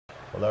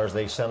Well, there's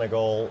the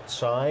Senegal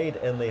side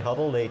in the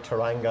huddle, the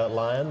Teranga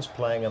Lions,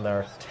 playing in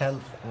their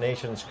 10th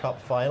Nations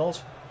Cup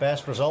finals.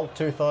 Best result,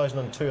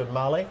 2002 in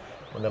Mali,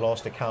 when they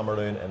lost to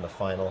Cameroon in the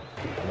final.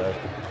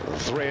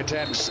 3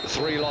 attempts,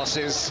 3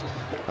 losses,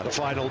 and a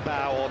final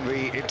bow on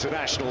the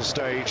international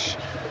stage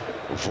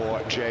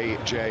for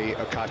J.J.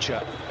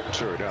 Okocha.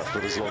 True enough,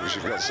 but as long as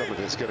you've got someone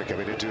that's going to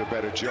come in and do a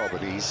better job,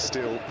 and he's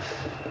still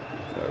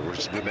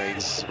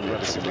remains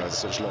relatively at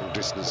such long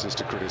distances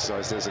to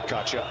criticise. There's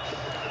Okocha.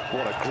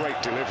 What a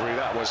great delivery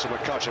that was from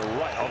Okocha,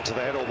 right onto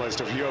the head almost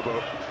of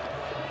Yobo.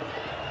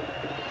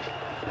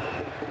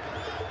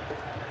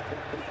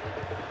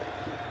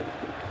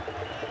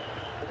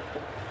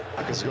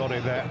 Has gone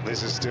in there.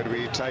 This is going to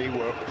be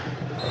Taiwo.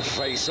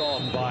 Face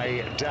on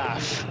by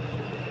Daff.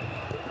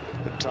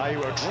 And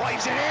Taiwo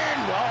drives it in.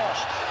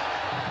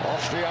 Oh,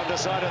 off the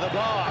underside of the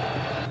bar.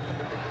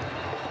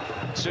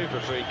 Super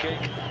free kick.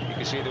 You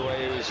can see the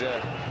way he was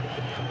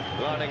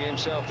lining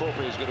himself up.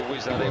 He was going to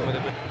whiz that in with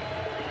a bit.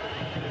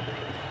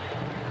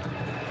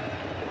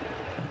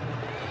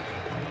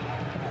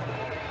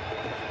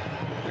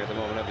 At the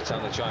moment, every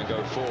time they try and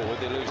go forward,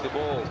 they lose the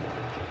ball.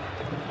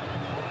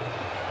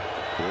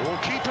 Oh,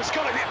 keeper's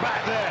got it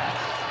back there.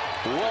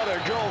 What a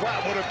goal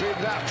that would have been,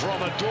 that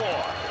from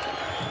Ador.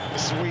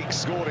 This week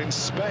scored in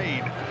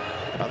Spain,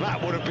 and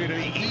that would have been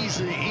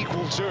easily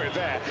equal to it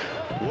there.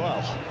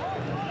 Well,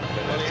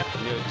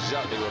 he knew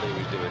exactly what he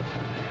was doing.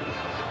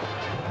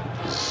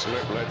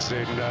 Slip lets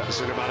in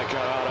Souleymane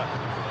Camara.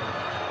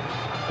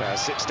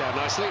 Sits down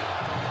nicely.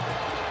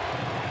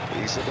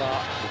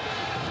 Isabar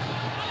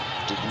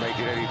didn't make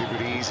it anything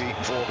but easy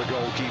for the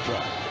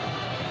goalkeeper.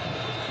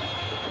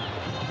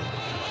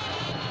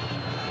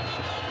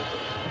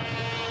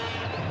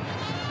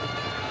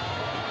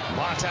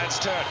 Martins'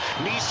 turn,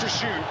 needs to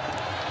shoot.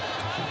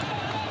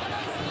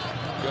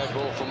 Great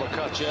ball from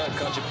Okocha.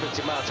 Okocha picked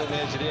him out on the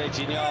edge of the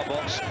 18-yard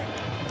box.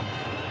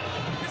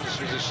 This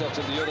was a shot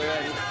at the other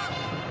end.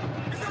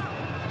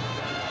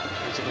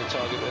 Hitting the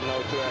target with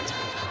no threat.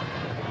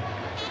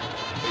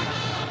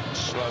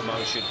 Slow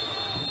motion.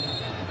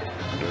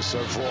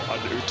 Sofo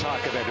and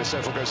Utaka then.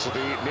 Sofo goes to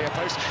the near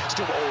post.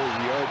 Still, oh,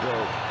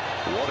 Yobo.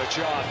 What a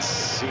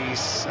chance. He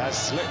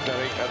has slipped, I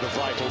think, at the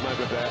vital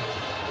moment there.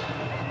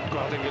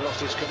 I think he lost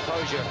his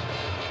composure.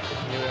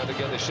 He knew how to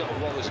get the shot.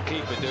 What was the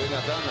keeper doing? I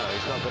don't know.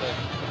 He's not going to.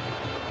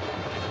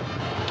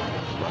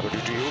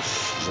 Mamadou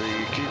Diouf,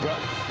 the keeper,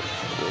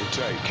 will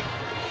take.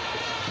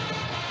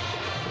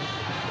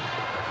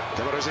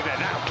 Camara's in there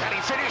now. Can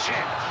he finish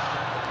it?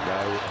 No,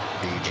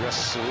 he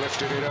just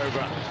lifted it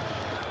over.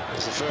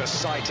 It's the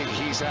first sighting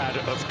he's had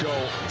of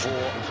goal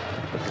for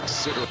a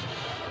considerable.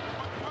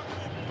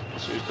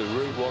 This was the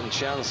Route 1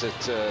 chance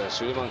that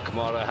Souleymane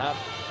Camara had.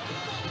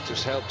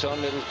 Just helped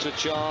on, little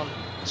touch on,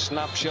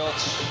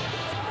 snapshots.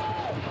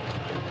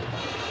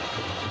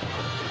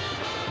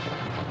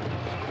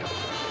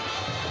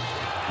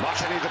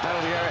 Martin in the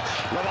penalty area.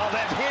 Lawal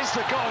then, here's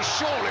the goal,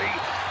 surely.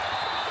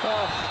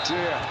 Oh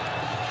dear.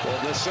 Well,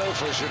 the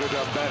Sofa should have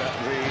done better.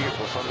 The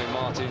Obafemi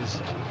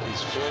Martins,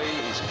 he's free,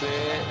 he's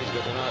clear, he's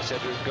got a nice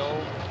header of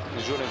goal.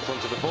 He's running in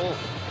front of the ball.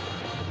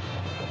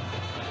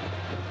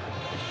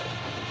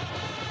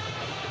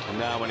 And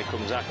now when he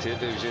comes active,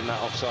 he's in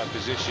that offside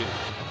position.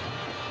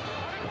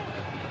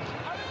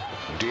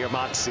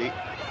 Diamansi.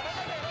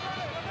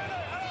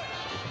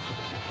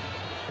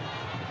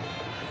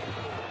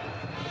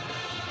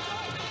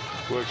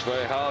 Works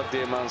very hard,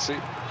 Diamansi.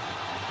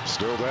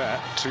 Still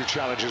there, 2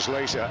 challenges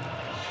later.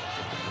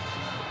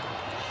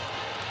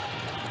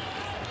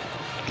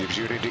 Gives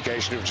you an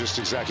indication of just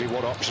exactly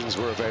what options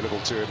were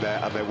available to him there,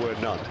 and there were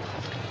none.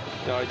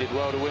 No, he did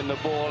well to win the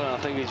ball, and I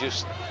think he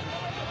just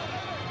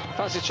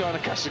fancied trying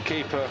to catch the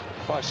keeper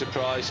by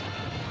surprise.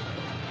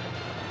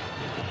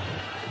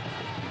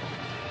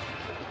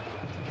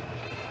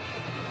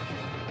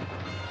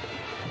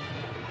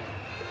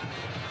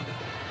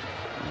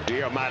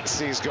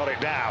 Diamansi's got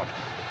it down.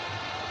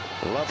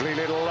 Lovely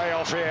little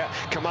layoff here.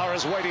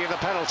 Camara's waiting in the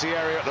penalty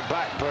area at the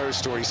back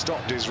post, or he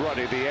stopped his run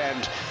in the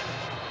end.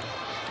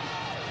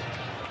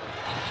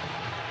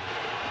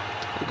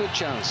 A good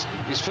chance.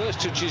 His first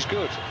touch is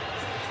good.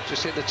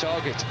 Just hit the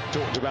target.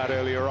 Talked about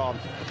earlier on.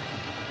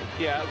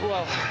 Yeah,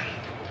 well,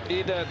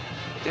 either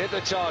hit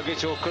the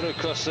target or could have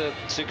crossed the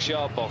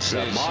 6-yard box.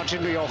 So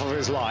marginally off of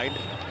his line.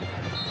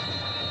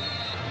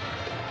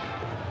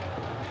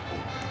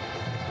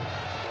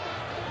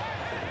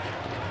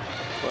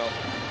 Well,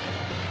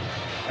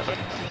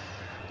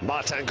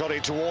 Martin got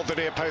it toward the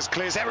near post,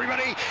 clears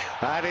everybody,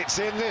 and it's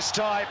in this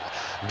time.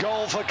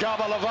 Goal for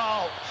Garba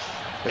Lawal.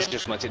 It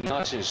just made it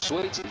nice and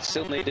sweet. It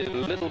still needed a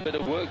little bit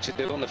of work to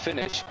do on the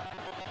finish.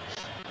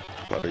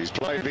 But he's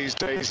playing these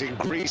days in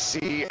Greece.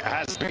 He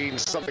has been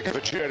something of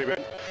a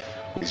journeyman.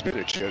 He's been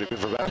a journeyman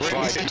for about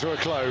 5 years. To a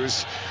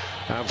close.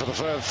 And for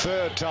the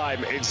third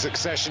time in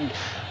succession,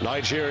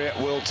 Nigeria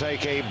will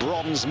take a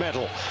bronze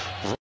medal.